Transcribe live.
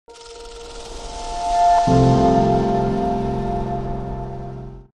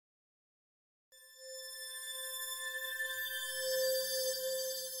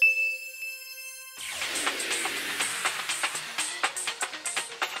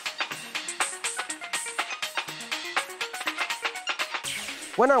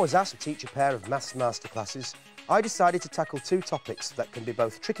When I was asked to teach a pair of maths masterclasses, I decided to tackle two topics that can be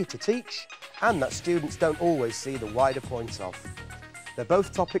both tricky to teach and that students don't always see the wider point of. They're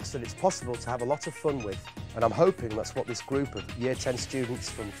both topics that it's possible to have a lot of fun with, and I'm hoping that's what this group of Year 10 students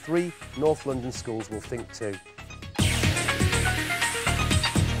from 3 North London schools will think too.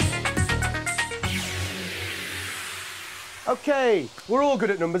 OK, we're all good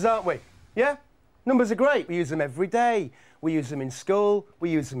at numbers, aren't we? Yeah? Numbers are great. We use them every day. We use them in school. We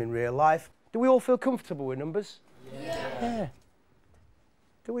use them in real life. Do we all feel comfortable with numbers? Yeah.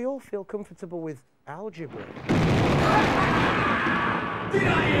 Do we all feel comfortable with algebra? Did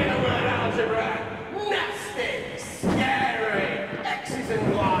I hear the word algebra? Nasty, scary, X's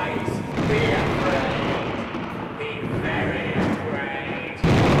and Y's. Be afraid. Be very afraid.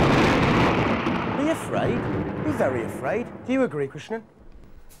 Be afraid? Be very afraid. Do you agree, Krishnan?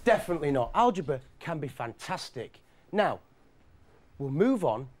 Definitely not. Algebra can be fantastic. Now, we'll move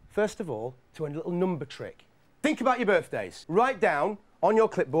on, first of all, to a little number trick. Think about your birthdays. Write down on your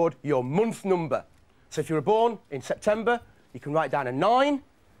clipboard your month number. So if you were born in September, you can write down a 9.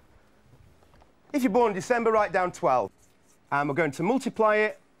 If you're born in December, write down 12. And we're going to multiply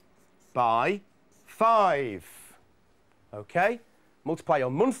it by 5. OK? Multiply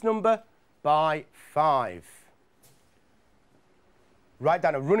your month number by 5. Write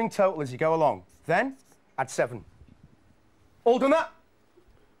down a running total as you go along. Then, add 7. All done that?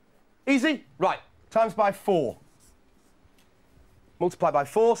 Easy? Right. Times by 4. Multiply by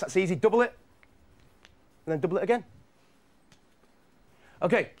 4, so that's easy. Double it. And then double it again.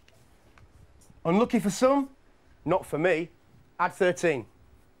 OK. Unlucky for some, not for me. Add 13.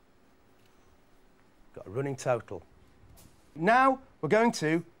 Got a running total. Now, we're going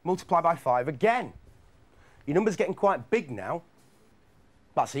to multiply by 5 again. Your number's getting quite big now.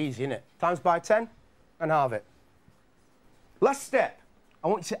 That's easy, isn't it? Times by 10 and halve it. Last step. I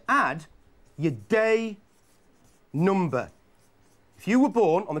want you to add your day number. If you were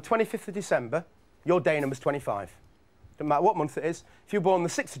born on the 25th of December, your day number's 25. Doesn't matter what month it is. If you were born on the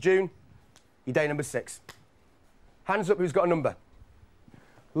 6th of June, your day number's 6. Hands up who's got a number.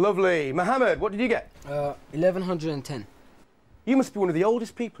 Lovely. Mohammed, what did you get? 1110. You must be one of the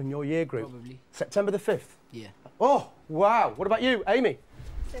oldest people in your year group. Probably. September the 5th? Yeah. Oh, wow. What about you, Amy?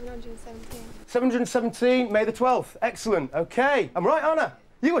 717. 717, May the 12th. Excellent. OK. I'm right, Anna.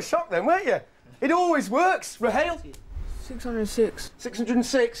 You were shocked then, weren't you? It always works. Raheel? 606.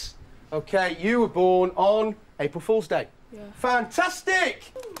 606. OK, you were born on April Fool's Day. Yeah.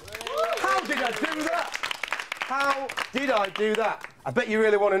 Fantastic! How did I do that? How did I do that? I bet you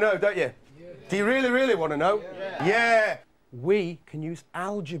really want to know, don't you? Yeah. Do you really, really want to know? Yeah. We can use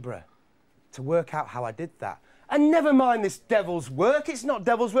algebra to work out how I did that. And never mind this devil's work. It's not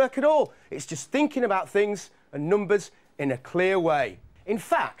devil's work at all. It's just thinking about things and numbers in a clear way. In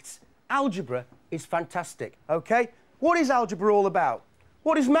fact, algebra is fantastic, OK? What is algebra all about?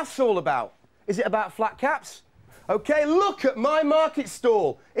 What is maths all about? Is it about flat caps? OK, look at my market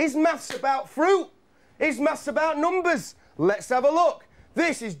stall. Is maths about fruit? Is maths about numbers? Let's have a look.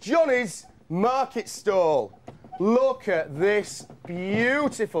 This is Johnny's market stall. Look at this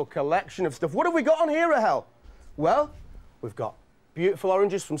beautiful collection of stuff. What have we got on here, Raheel? Well, we've got beautiful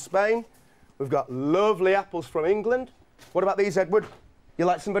oranges from Spain. We've got lovely apples from England. What about these, Edward? You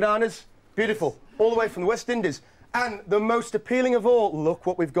like some bananas? Beautiful. All the way from the West Indies. And the most appealing of all, look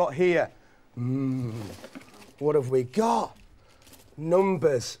what we've got here. What have we got?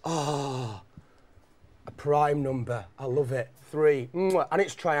 Numbers. Ah, a prime number. I love it. 3. And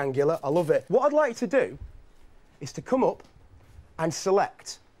it's triangular. I love it. What I'd like to do is to come up and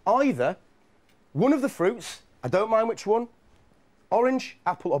select either one of the fruits, I don't mind which one, orange,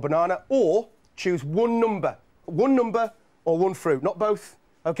 apple or banana, or choose one number or one fruit, not both.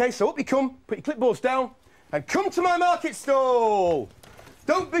 OK, so up you come, put your clipboards down, and come to my market stall.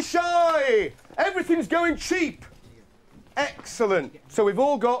 Don't be shy. Everything's going cheap. Excellent. So we've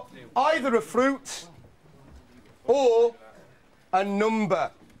all got either a fruit or a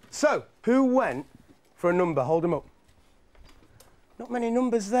number. So, who went for a number? Hold them up. Not many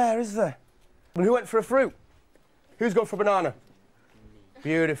numbers there, is there? And who went for a fruit? Who's gone for a banana?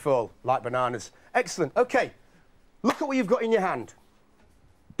 Beautiful. Like bananas. Excellent. OK. Look at what you've got in your hand.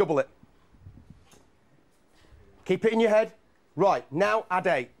 Double it. Keep it in your head. Right. Now add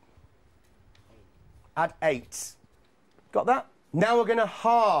 8. Add 8. Got that? Now we're going to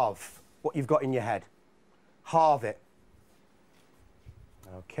halve what you've got in your head. Halve it.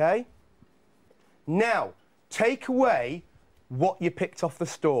 OK. Now, take away what you picked off the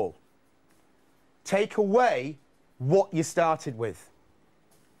stall. Take away what you started with.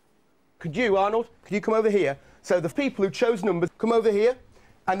 Could you, Arnold, could you come over here? So the people who chose numbers, come over here.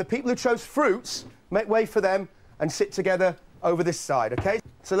 And the people who chose fruits, make way for them and sit together over this side, OK?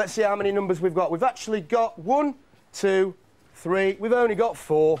 So let's see how many numbers we've got. We've actually got 1, 2, 3. We've only got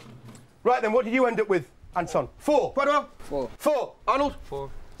 4. Right then, what did you end up with, Anton? 4. Quite well? 4. 4. Arnold? 4.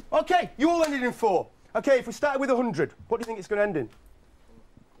 OK, you all ended in 4. OK, if we started with 100, what do you think it's going to end in?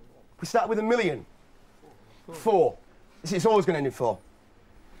 If we started with 1,000,000? 4. See, it's always going to end in 4.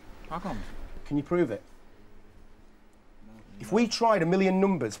 How come? Can you prove it? If we tried 1,000,000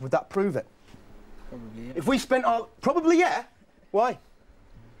 numbers, would that prove it? Probably, yeah. If we spent our... Probably, yeah. Why?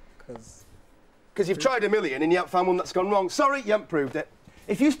 Because you've tried 1,000,000 and you haven't found one that's gone wrong. Sorry, you haven't proved it.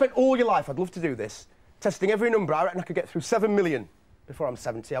 If you spent all your life, I'd love to do this, testing every number, I reckon I could get through 7 million before I'm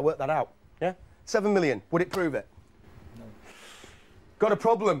 70. I worked that out, yeah? 7 million. Would it prove it? No. Got a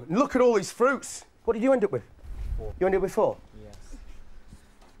problem. Look at all these fruits. What did you end up with? 4. You ended up with 4? Yes.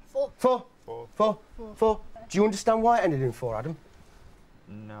 4. 4? 4? 4? Do you understand why it ended in 4, Adam?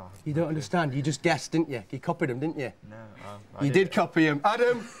 No. You don't understand. You just guessed, didn't you? You copied him, didn't you? No. You did copy him.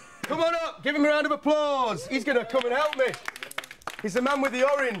 Adam, come on up. Give him a round of applause. He's going to come and help me. He's the man with the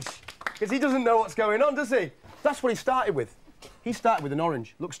orange. Because he doesn't know what's going on, does he? That's what he started with. He started with an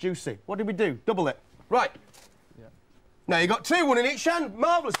orange. Looks juicy. What did we do? Double it. Right. Yeah. Now you got 2, 1 in each hand.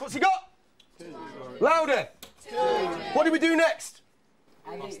 Marvellous. What's he got? 2. Louder. 2. What did we do next?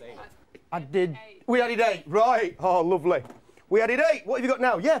 We added 8. Right. Oh, lovely. We added 8. What have you got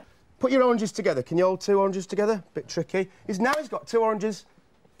now? Yeah. Put your oranges together. Can you hold 2 oranges together? Bit tricky. Now he's got 2 oranges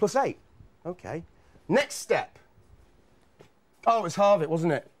plus 8. OK. Next step. Oh, it was halve it,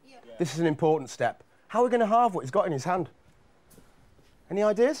 wasn't it? Yeah. This is an important step. How are we going to halve what he's got in his hand? Any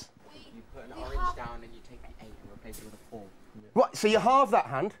ideas? You put an orange down and you take the 8 and replace it with a 4. Right, so you halve that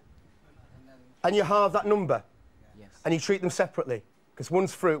hand and you halve that number. Yes. And you treat them separately because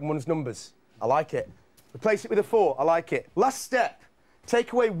one's fruit and one's numbers. I like it. Replace it with a 4. I like it. Last step.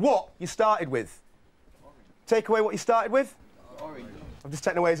 Take away what you started with. Orange. Take away what you started with? Orange. I've just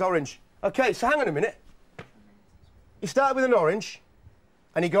taken away his orange. OK, so hang on a minute. He started with an orange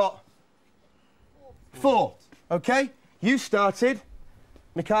and he got 4. OK? You started,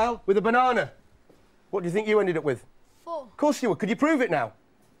 Mikhail, with a banana. What do you think you ended up with? 4. Of course you would. Could you prove it now?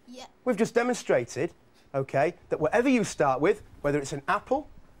 Yeah. We've just demonstrated, OK, that whatever you start with, whether it's an apple,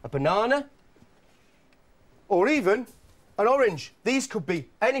 a banana, or even an orange, these could be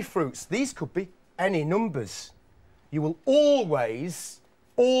any fruits, these could be any numbers. You will always,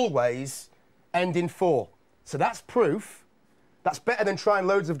 always end in 4. So that's proof. That's better than trying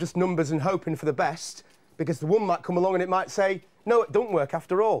loads of just numbers and hoping for the best, because the one might come along and it might say, no, it don't work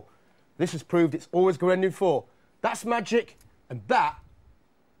after all. This has proved it's always going to end in 4. That's magic, and that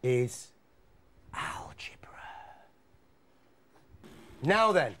is algebra.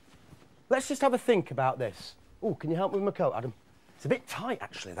 Now then, let's just have a think about this. Oh, can you help me with my coat, Adam? It's a bit tight,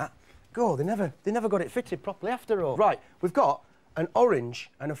 actually, that. God, they never got it fitted properly after all. Right, we've got an orange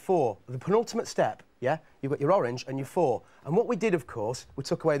and a 4. The penultimate step, yeah? You've got your orange and your 4. And what we did, of course, we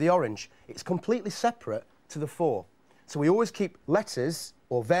took away the orange. It's completely separate to the 4. So we always keep letters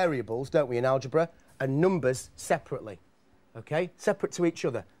or variables, don't we, in algebra, and numbers separately, OK? Separate to each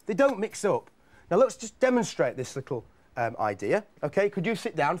other. They don't mix up. Now, let's just demonstrate this little idea, OK? Could you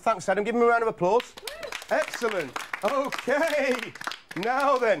sit down? Thanks, Adam. Give him a round of applause. Excellent. OK.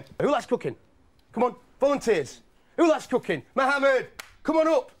 Now then, who likes cooking? Come on, volunteers. Who likes cooking? Mohammed, come on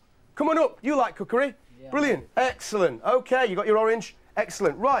up. Come on up. You like cookery? Yeah. Brilliant. Excellent. OK, you got your orange.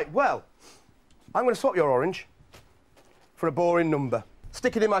 Excellent. Right, well, I'm going to swap your orange for a boring number.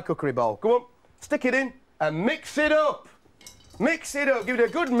 Stick it in my cookery bowl. Come on, stick it in and mix it up. Mix it up. Give it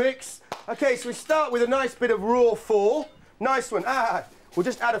a good mix. OK, so we start with a nice bit of raw 4. Nice one. We'll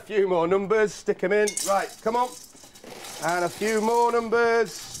just add a few more numbers. Stick them in. Right, come on. And a few more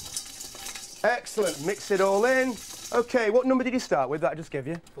numbers. Excellent. Mix it all in. OK, what number did you start with that I just gave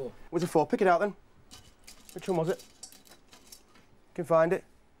you? 4. It was a 4. Pick it out then. Which one was it? You can find it.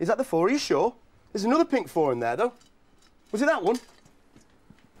 Is that the 4? Are you sure? There's another pink 4 in there, though. Was it that one?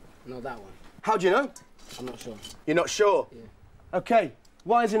 No, that one. How do you know? I'm not sure. You're not sure? Yeah. OK.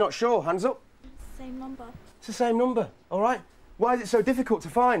 Why is he not sure? Hands up. Same number. It's the same number. All right. Why is it so difficult to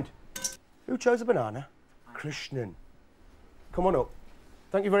find? Who chose a banana? Krishnan. Come on up.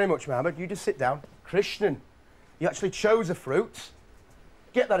 Thank you very much, Mohammed. You just sit down. Krishnan. You actually chose a fruit.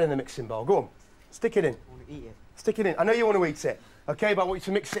 Get that in the mixing bowl. Go on. Stick it in. I want to eat it. Stick it in. I know you want to eat it. OK, but I want you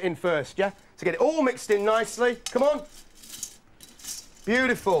to mix it in first, yeah? To get it all mixed in nicely. Come on.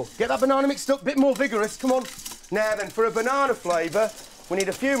 Beautiful. Get that banana mixed up. Bit more vigorous. Come on. Now then, for a banana flavour, we need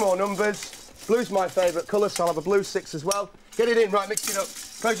a few more numbers. Blue's my favourite colour, so I'll have a blue 6 as well. Get it in. Right, mix it up.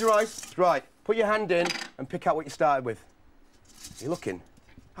 Close your eyes. Right. Put your hand in and pick out what you started with. You're looking.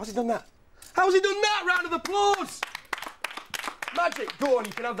 How's he done that? How's he done that? Round of applause! Magic. Go on,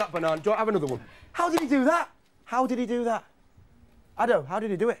 you can have that banana. Don't have another one. How did he do that? How did he do that? Addo, how did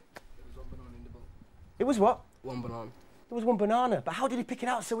he do it? It was one banana in the bowl. It was what? One banana. There was one banana. But how did he pick it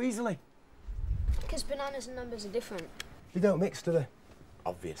out so easily? Because bananas and numbers are different. They don't mix, do they?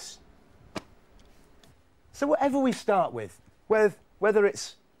 Obvious. So whatever we start with, whether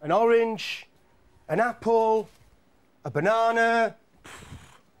it's an orange, an apple, a banana,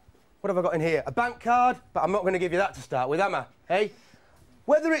 what have I got in here? A bank card, but I'm not going to give you that to start with, am I? Hey?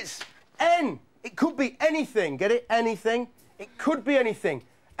 Whether it's N, it could be anything. Get it? Anything. It could be anything.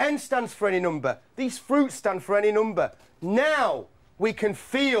 N stands for any number. These fruits stand for any number. Now we can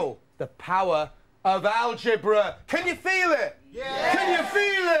feel the power of algebra. Can you feel it? Yeah. Can you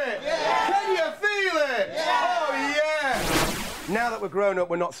feel it? Yeah. Can you feel it? Yeah. Oh, yeah. Now that we're grown up,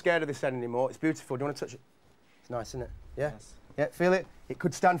 we're not scared of this N anymore. It's beautiful. Do you want to touch it? It's nice, isn't it? Yeah? Yes. Yeah, feel it? It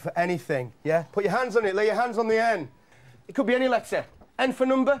could stand for anything. Yeah? Put your hands on it. Lay your hands on the N. It could be any letter. N for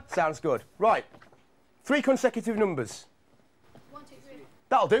number? Sounds good. Right. 3 consecutive numbers. 1, 2, 3.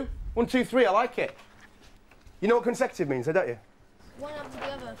 That'll do. 1, 2, 3. I like it. You know what consecutive means, don't you? One after the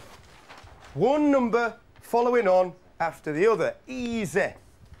other. One number following on after the other. Easy.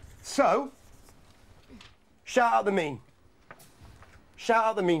 So, shout out the mean. Shout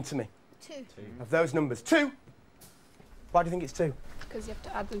out the mean to me. 2. Of those numbers. 2. Why do you think it's 2? Because you have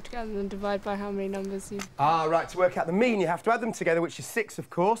to add them together and divide by how many numbers you... Ah, right. To work out the mean, you have to add them together, which is 6, of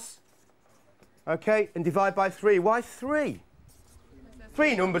course. OK, and divide by 3. Why 3?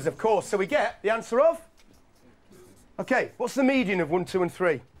 3 numbers, of course. So we get the answer of? OK, what's the median of 1, 2 and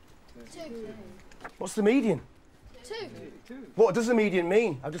 3? 2. What's the median? 2. What does the median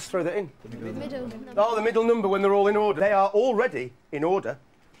mean? I'll just throw that in. Middle number. Oh, the middle number when they're all in order. They are already in order.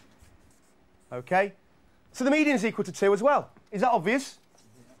 OK? So the median is equal to 2 as well. Is that obvious?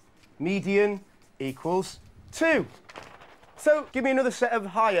 Median equals 2. So give me another set of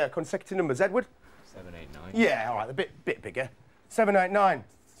higher consecutive numbers, Edward. 7, 8, 9. Yeah, all right, a bit bigger. 7, 8, 9.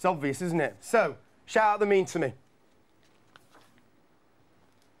 It's obvious, isn't it? So shout out the mean to me.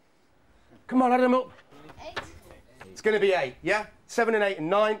 Come on, add them up. 8. It's going to be 8, yeah? 7 and 8 and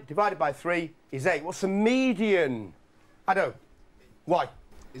 9 divided by 3 is 8. What's the median? Addo. Why?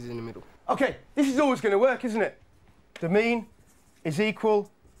 Is in the middle. OK, this is always going to work, isn't it? The mean is equal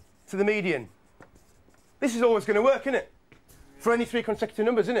to the median. This is always going to work, isn't it? For any 3 consecutive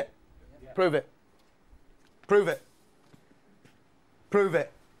numbers, isn't it? Yeah. Prove it. Prove it. Prove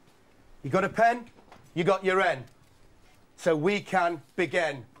it. You got a pen, you got your N. So we can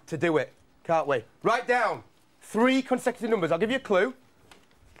begin to do it, can't we? Write down 3 consecutive numbers. I'll give you a clue.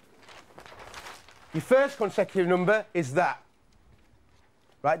 Your first consecutive number is that.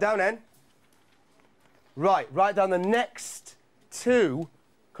 Write down N. Right, write down the next 2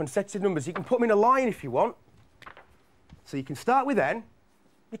 consecutive numbers. You can put them in a line if you want. So you can start with N.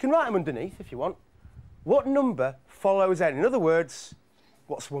 You can write them underneath if you want. What number follows N? In other words,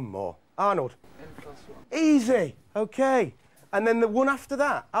 what's one more? Arnold. N plus 1. Easy. OK. And then the one after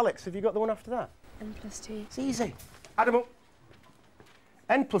that. Alex, have you got the one after that? N plus 2. It's easy. Add them up.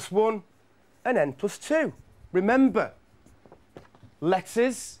 N plus 1 and N plus 2. Remember,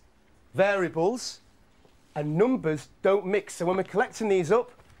 letters, variables, and numbers don't mix. So when we're collecting these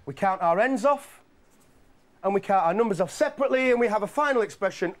up, we count our N's off, and we count our numbers off separately, and we have a final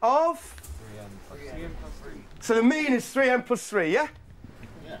expression of? 3n plus 3. So the mean is 3n plus 3, yeah?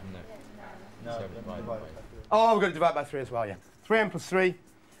 Yeah. No. 7 divided by 3. Oh, we're going to divide by 3 as well, yeah. 3n plus 3.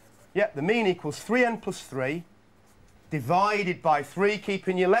 Yeah, the mean equals 3n plus 3 divided by 3,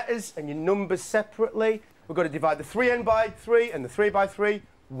 keeping your letters and your numbers separately. We've got to divide the 3n by 3 and the 3 by 3.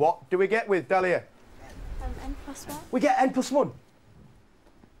 What do we get with, Dahlia? N plus 1. We get n plus 1.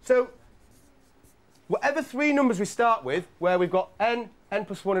 So, whatever 3 numbers we start with, where we've got n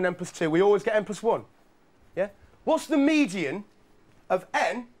plus 1 and n plus 2, we always get n plus 1. Yeah? What's the median of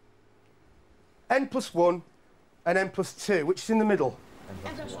n plus 1 and n plus 2, which is in the middle?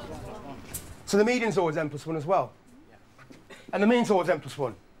 N plus 1. So the median's always n plus 1 as well? Yeah. And the mean's always n plus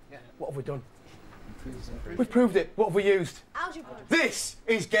 1? Yeah. What have we done? We've proved it. What have we used? Algebra. This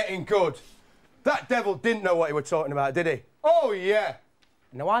is getting good. That devil didn't know what he was talking about, did he? Oh, yeah.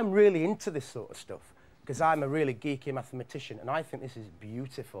 Now, I'm really into this sort of stuff because I'm a really geeky mathematician, and I think this is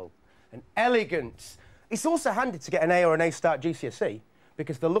beautiful and elegant. It's also handy to get an A or an A-star at GCSE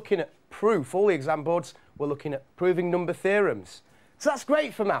because they're looking at proof. All the exam boards were looking at proving number theorems. So that's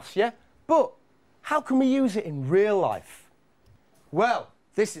great for maths, yeah? But how can we use it in real life? Well,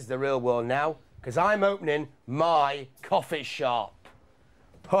 this is the real world now because I'm opening my coffee shop.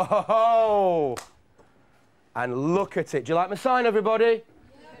 Ho, ho, ho! And look at it. Do you like my sign, everybody?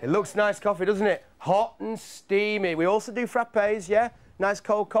 Yeah. It looks nice coffee, doesn't it? Hot and steamy. We also do frappes, yeah? Nice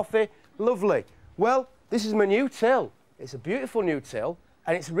cold coffee. Lovely. Well, this is my new till. It's a beautiful new till,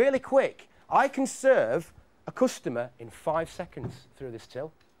 and it's really quick. I can serve a customer in 5 seconds through this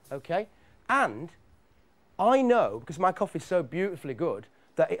till, okay? And I know, because my coffee's so beautifully good,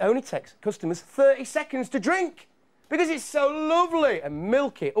 that it only takes customers 30 seconds to drink because it's so lovely and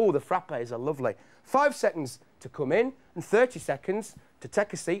milky. Oh, the frappes are lovely. 5 seconds to come in and 30 seconds to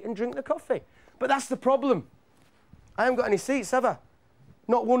take a seat and drink the coffee. But that's the problem. I haven't got any seats, have I?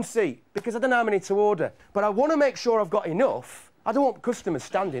 Not one seat, because I don't know how many to order. But I want to make sure I've got enough. I don't want customers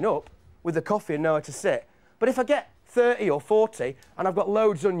standing up with the coffee and nowhere to sit. But if I get 30 or 40 and I've got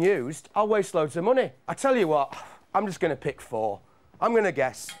loads unused, I'll waste loads of money. I tell you what, I'm just going to pick 4. I'm going to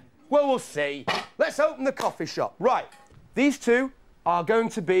guess. Well, we'll see. Let's open the coffee shop. Right, these two are going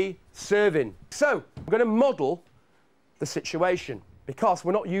to be serving. So, I'm going to model the situation because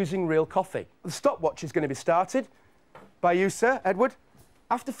we're not using real coffee. The stopwatch is going to be started by you, sir, Edward.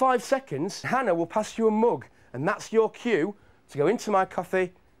 After 5 seconds, Hannah will pass you a mug, and that's your cue to go into my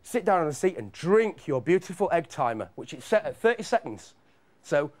coffee, sit down on a seat and drink your beautiful egg timer, which is set at 30 seconds.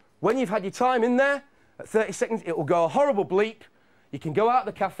 So when you've had your time in there, at 30 seconds, it will go a horrible bleep. You can go out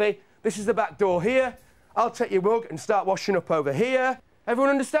the cafe. This is the back door here. I'll take your mug and start washing up over here. Everyone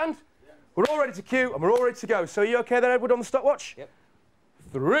understand? Yeah. We're all ready to queue and we're all ready to go. So are you OK then, Edward, on the stopwatch? Yep.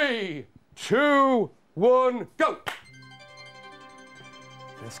 3, 2, 1, go!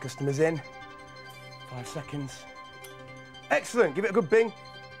 First customer's in. 5 seconds. Excellent. Give it a good bing.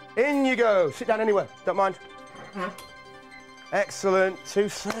 In you go. Sit down anywhere. Don't mind. Excellent. 2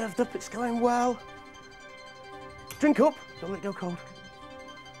 served up. It's going well. Drink up. Don't let it go cold.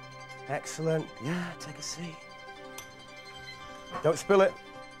 Excellent. Yeah, take a seat. Don't spill it.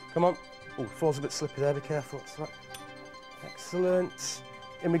 Come on. Oh, floor's a bit slippy there. Be careful. Excellent.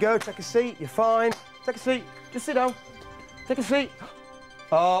 In we go. Take a seat. You're fine. Take a seat. Just sit down. Take a seat.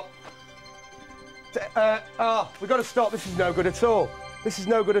 Oh. We've got to stop. This is no good at all. This is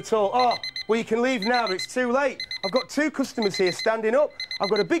no good at all. Oh, well, you can leave now, but it's too late. I've got 2 customers here standing up. I've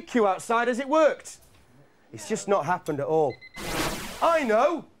got a big queue outside. Has it worked? It's just not happened at all. I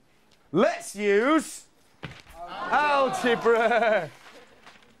know. Let's use Algebra.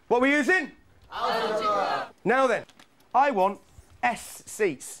 What are we using? Algebra. Now then, I want S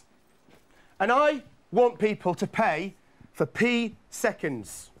seats. And I want people to pay for P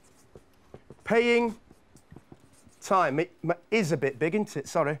seconds. Paying time. It is a bit big, isn't it?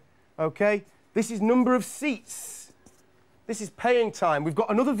 Sorry. OK. This is number of seats. This is paying time. We've got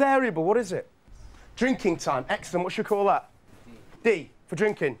another variable. What is it? Drinking time. Excellent. What should we call that? D for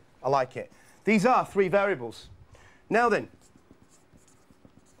drinking. I like it. These are 3 variables. Now then,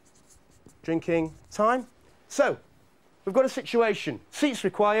 drinking time. So, we've got a situation. Seats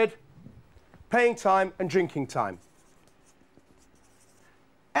required, paying time and drinking time.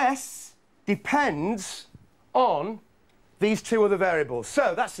 S depends on these 2 other variables.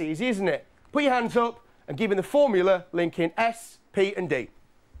 So, that's easy, isn't it? Put your hands up and give me the formula linking S, P and D.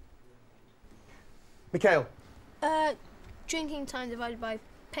 Mikhail. Drinking time divided by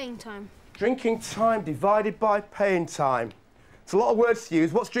paying time. Drinking time divided by paying time. It's a lot of words to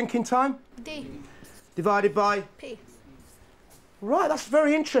use. What's drinking time? D. Divided by? P. Right, that's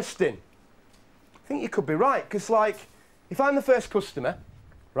very interesting. I think you could be right, because, like, if I'm the first customer,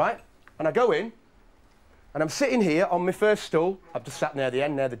 right, and I go in, and I'm sitting here on my first stool, I've just sat near the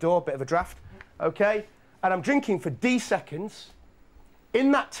end, near the door, bit of a draft, OK, and I'm drinking for D seconds.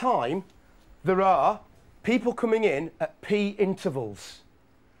 In that time, there are people coming in at P intervals.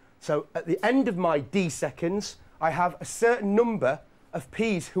 So at the end of my D seconds, I have a certain number of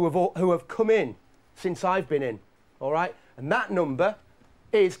Ps who have come in since I've been in, all right? And that number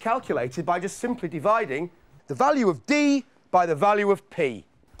is calculated by just simply dividing the value of D by the value of P.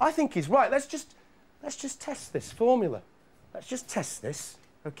 I think he's right. Let's just test this formula. Let's just test this,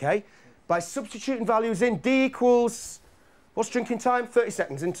 OK? By substituting values in, D equals, what's drinking time? 30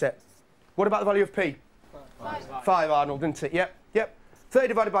 seconds, isn't it? What about the value of P? 5, Arnold, isn't it? Yep, yep. 30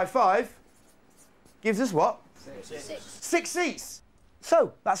 divided by 5 gives us what? 6 seats.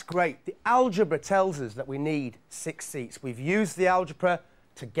 So, that's great. The algebra tells us that we need 6 seats. We've used the algebra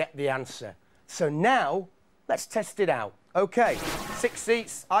to get the answer. So now, let's test it out. OK, 6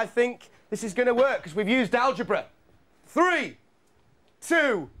 seats. I think this is going to work because we've used algebra. 3,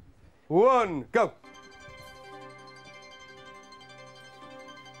 2, 1, go.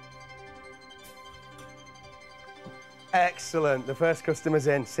 Excellent. The first customer's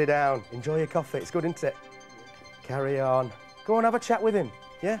in. Sit down. Enjoy your coffee. It's good, isn't it? Carry on. Go on, have a chat with him.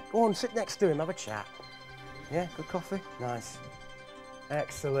 Yeah? Go on, sit next to him, have a chat. Yeah? Good coffee? Nice.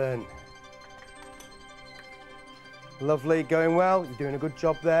 Excellent. Lovely, going well. You're doing a good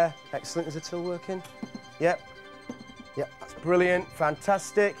job there. Excellent. Is the till working? Yep. Yep, that's brilliant.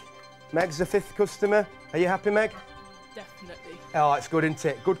 Fantastic. Meg's the 5th customer. Are you happy, Meg? Definitely. Oh, it's good, isn't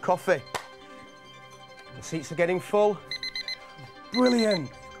it? Good coffee. The seats are getting full. Brilliant.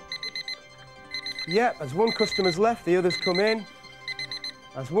 Yep, as one customer's left, the others come in.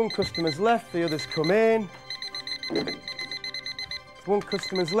 As one customer's left, the others come in. As one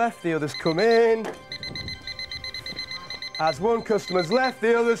customer's left, the others come in. As one customer's left,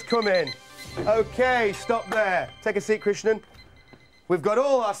 the others come in. OK, stop there. Take a seat, Krishnan. We've got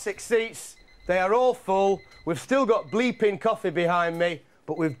all our 6 seats. They are all full. We've still got bleeping coffee behind me,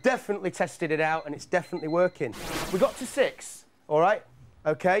 but we've definitely tested it out and it's definitely working. We got to 6, all right?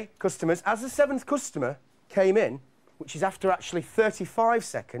 OK, customers. As the 7th customer came in, which is after actually 35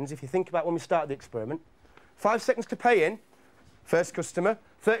 seconds, if you think about when we started the experiment, 5 seconds to pay in, first customer,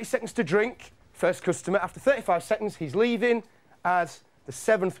 30 seconds to drink, first customer. After 35 seconds, he's leaving as the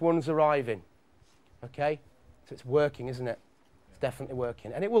 7th one's arriving. OK? So it's working, isn't it? It's definitely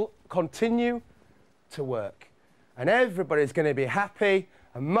working. And it will continue to work. And everybody's going to be happy,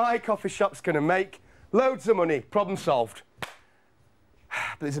 and my coffee shop's going to make loads of money. Problem solved.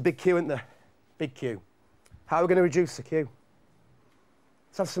 But there's a big queue, isn't there? Big queue. How are we going to reduce the queue?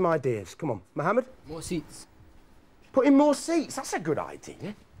 Let's have some ideas. Come on. Mohammed? More seats. Put in more seats. That's a good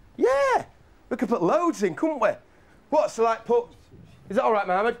idea. Yeah. We could put loads in, couldn't we? What? So, like, put... Is that all right,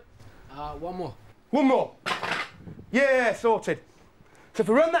 Mohammed? One more. One more. Yeah, sorted. So if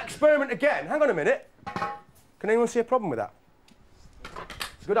we run that experiment again... Hang on a minute. Can anyone see a problem with that?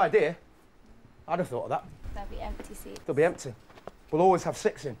 It's a good idea. I'd have thought of that. That'll be empty seats. They'll be empty. We'll always have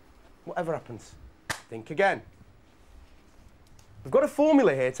 6 in, whatever happens. Think again. We've got a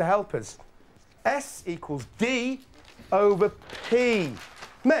formula here to help us. S equals D over P.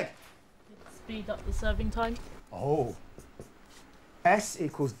 Meg? Speed up the serving time. Oh. S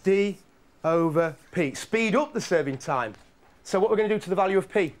equals D over P. Speed up the serving time. So what we're going to do to the value of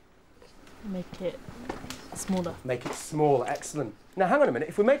P? Make it smaller. Make it smaller. Excellent. Now, hang on a minute.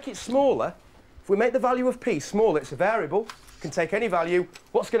 If we make it smaller, if we make the value of P smaller, it's a variable. Can take any value.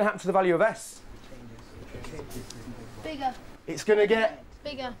 What's going to happen to the value of S? Bigger. It's going to get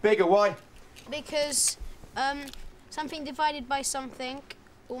Bigger. bigger. Why? Because something divided by something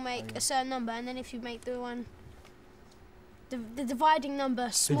will make a certain number, and then if you make the one, the dividing number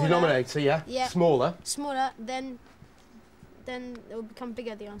smaller, The denominator, yeah? Yeah. Smaller. smaller, then it will become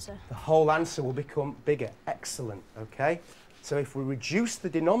bigger, the answer. The whole answer will become bigger. Excellent. OK? So if we reduce the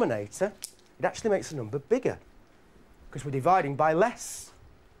denominator, it actually makes the number bigger because we're dividing by less.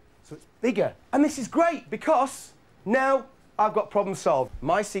 So it's bigger. And this is great because now I've got problem solved.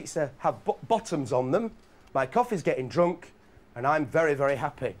 My seats have bottoms on them. My coffee's getting drunk, and I'm very, very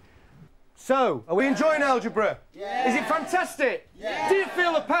happy. So, are we enjoying algebra? Yeah. Is it fantastic? Yeah. Did it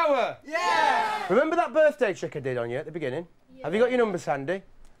feel the power? Yeah. Remember that birthday trick I did on you at the beginning? Yeah. Have you got your numbers handy?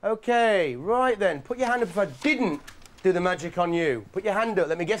 OK, right then. Put your hand up if I didn't do the magic on you. Put your hand up.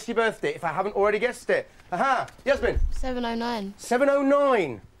 Let me guess your birthday if I haven't already guessed it. Aha. Yasmin? 709.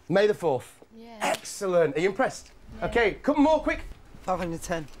 709. May the 4th. Yeah. Excellent. Are you impressed? Yeah. OK, couple more quick.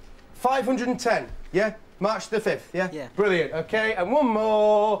 510. 510. Yeah? March the 5th, yeah? Yeah. Brilliant. OK, and one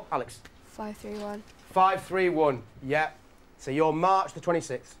more. Alex? 531. 531. Yeah. So you're March the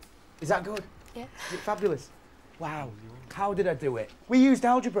 26th. Is that good? Yeah. Is it fabulous? Wow. How did I do it? We used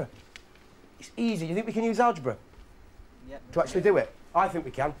algebra. It's easy. You think we can use algebra? Yeah. To actually do it? I think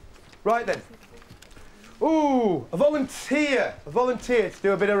we can. Right then. Ooh, a volunteer. A volunteer to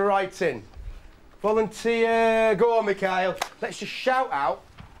do a bit of writing. Volunteer. Go on, Mikhail. Let's just shout out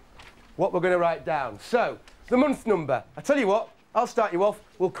what we're going to write down. So, the month number. I tell you what, I'll start you off.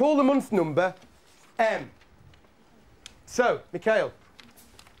 We'll call the month number M. So, Mikhail,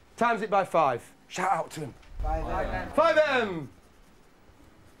 times it by 5. Shout out to him. 5M. 5M.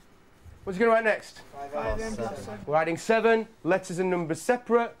 What's he going to write next? 5M plus 7. We're adding 7, letters and numbers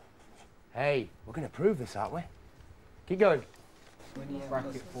separate. Hey, we're going to prove this, aren't we? Keep going. 28.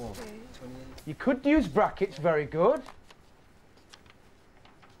 Bracket 4. 28. You could use brackets, very good.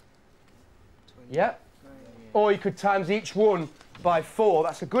 Yeah. Or you could times each one by 4.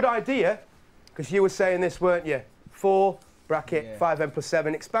 That's a good idea, because you were saying this, weren't you? 4, bracket, 5m plus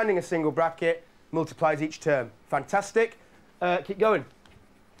 7, expanding a single bracket, multiplies each term. Fantastic. Keep going.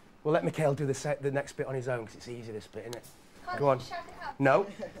 We'll let Mikhail do the next bit on his own, because it's easy, this bit, isn't it? Go on. No,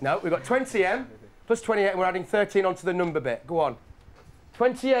 we've got 20m plus 28, and we're adding 13 onto the number bit. Go on.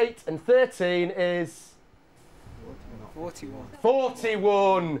 28 and 13 is... 41.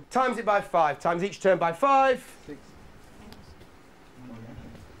 41. Times it by 5. Times each term by 5. 6.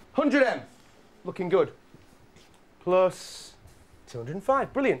 100m. Looking good. Plus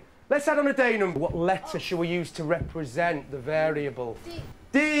 205. Brilliant. Let's add on a day number. What letter shall we use to represent the variable? D.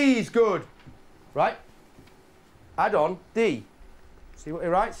 D's good. Right. Add on D. See what he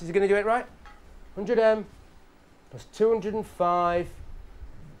writes? Is he going to do it right? 100m plus 205.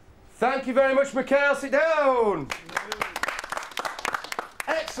 Thank you very much, Mikhail. Sit down.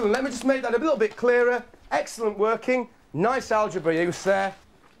 Excellent. Let me just make that a little bit clearer. Excellent working. Nice algebra use there.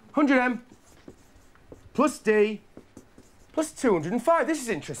 100m plus D plus 205. This is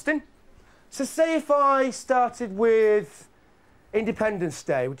interesting. So say if I started with Independence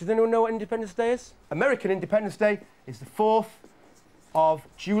Day. Does anyone know what Independence Day is? American Independence Day is the 4th of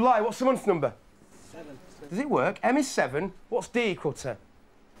July. What's the month number? 7. Does it work? M is 7. What's D equal to?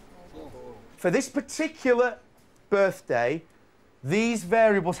 4. For this particular birthday, these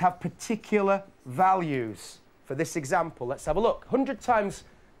variables have particular values. For this example, let's have a look. 100 times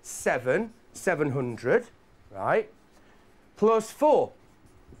 7, 700, right? Plus 4.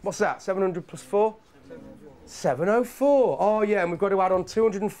 What's that? 700 plus 4? 704. Oh, yeah, and we've got to add on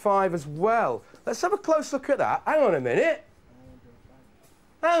 205 as well. Let's have a close look at that. Hang on a minute.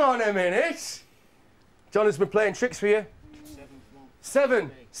 Hang on a minute. John has been playing tricks for you.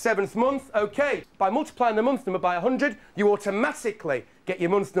 7th month. OK. By multiplying the month number by 100, you automatically get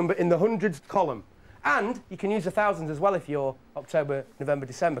your month number in the hundreds column. And you can use the thousands as well if you're October, November,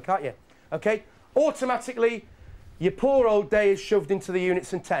 December, can't you? OK? Automatically, your poor old day is shoved into the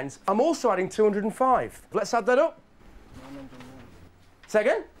units and tens. I'm also adding 205. Let's add that up. 909. Say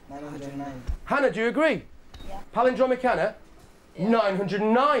again? 909. Hannah, do you agree? Yeah. Palindromic Hannah? Yeah.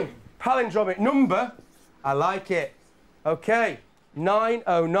 909. Palindromic number? I like it. OK.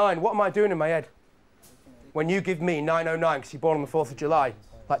 909. What am I doing in my head? When you give me 909 because you're born on the 4th of July,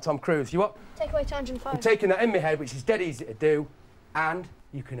 like Tom Cruise. You what? Take away 205. I'm taking that in my head, which is dead easy to do, and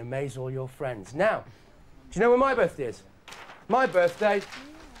you can amaze all your friends. Now, do you know when my birthday is? My birthday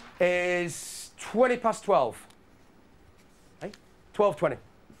is 20 past 12. Hey? 12:20.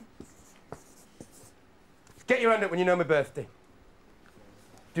 Get your hand up when you know my birthday.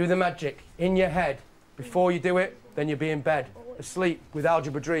 Do the magic in your head. Before you do it, then you'll be in bed, asleep, with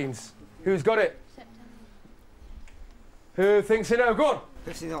algebra dreams. Who's got it? Who thinks you know? Go on.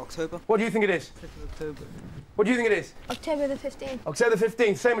 15th of October. What do you think it is? 5th of October. What do you think it is? October the 15th. October the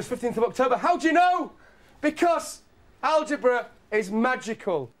 15th, same as 15th of October. How do you know? Because algebra is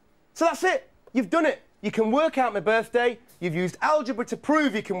magical. So that's it. You've done it. You can work out my birthday. You've used algebra to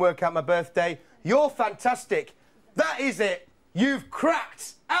prove you can work out my birthday. You're fantastic. That is it. You've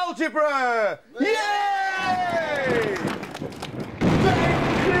cracked algebra! Yay!